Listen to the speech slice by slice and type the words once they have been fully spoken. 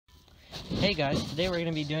Hey guys, today we're going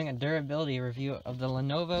to be doing a durability review of the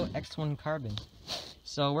Lenovo X1 Carbon.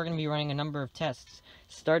 So we're going to be running a number of tests,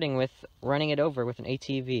 starting with running it over with an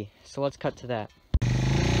ATV. So let's cut to that.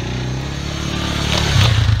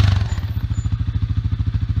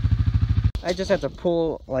 I just had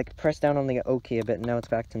to press down on the O key a bit, and now it's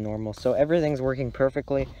back to normal. So everything's working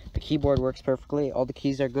perfectly, the keyboard works perfectly, all the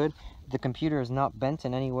keys are good, the computer is not bent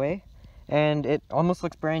in any way, and it almost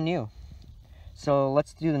looks brand new. So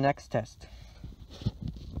let's do the next test.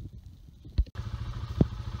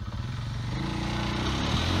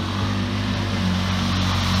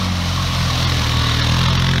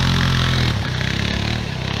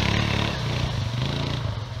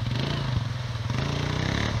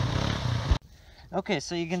 Okay,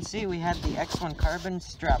 so you can see we had the X1 Carbon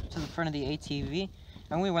strapped to the front of the ATV,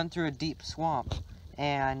 and we went through a deep swamp.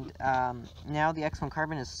 And now the X1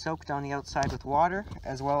 Carbon is soaked on the outside with water,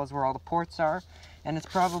 as well as where all the ports are, and it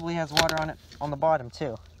probably has water on it on the bottom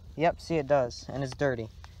too. Yep, see it does, and it's dirty.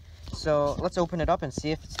 So let's open it up and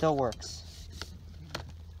see if it still works.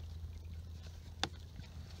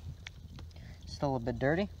 Still a bit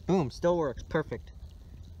dirty. Boom, still works, perfect.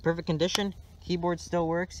 Perfect condition. Keyboard still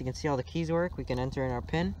works. You can see all the keys work. We can enter in our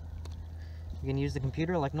PIN. You can use the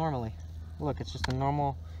computer like normally. Look, it's just a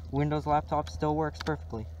normal Windows laptop. Still works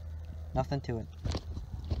perfectly. Nothing to it.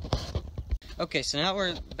 Okay, so now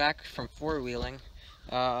we're back from four-wheeling.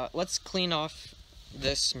 Let's clean off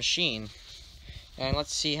this machine, and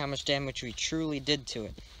let's see how much damage we truly did to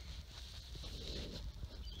it.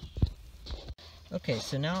 Okay,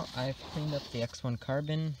 so now I've cleaned up the X1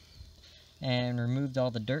 Carbon and removed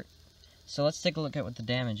all the dirt. So let's take a look at what the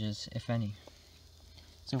damage is, if any.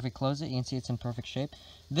 So if we close it, you can see it's in perfect shape.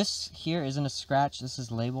 This here isn't a scratch, this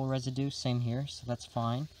is label residue, same here, so that's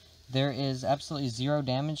fine. There is absolutely zero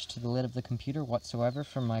damage to the lid of the computer whatsoever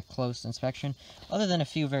from my close inspection, other than a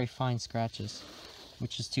few very fine scratches,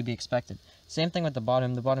 which is to be expected. Same thing with the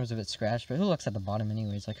bottom's a bit scratched, but who looks at the bottom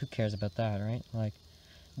anyways? Like, who cares about that, right? Like,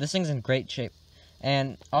 this thing's in great shape.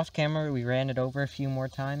 And off camera, we ran it over a few more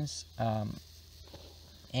times,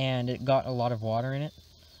 and it got a lot of water in it,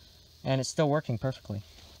 and it's still working perfectly.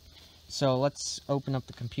 So let's open up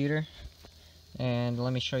the computer, and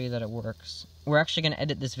let me show you that it works. We're actually going to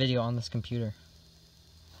edit this video on this computer.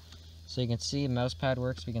 So you can see mousepad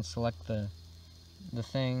works. We can select the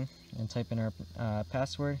thing and type in our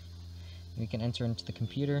password. We can enter into the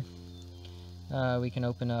computer. We can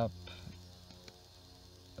open up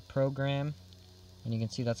a program, and you can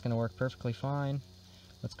see that's going to work perfectly fine.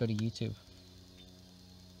 Let's go to YouTube.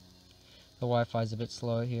 The Wi-Fi is a bit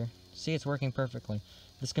slow here. See, it's working perfectly.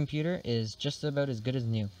 This computer is just about as good as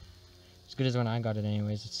new. As good as when I got it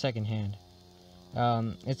anyways. It's secondhand.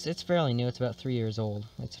 It's fairly new. It's about 3 years old.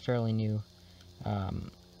 It's a fairly new Lenovo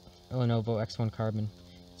X1 Carbon.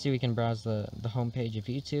 See, we can browse the homepage of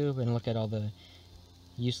YouTube and look at all the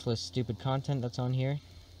useless, stupid content that's on here.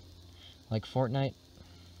 Like Fortnite.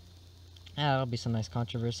 That'll be some nice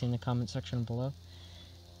controversy in the comment section below.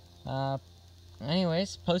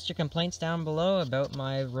 Anyways, post your complaints down below about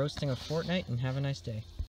my roasting of Fortnite, and have a nice day.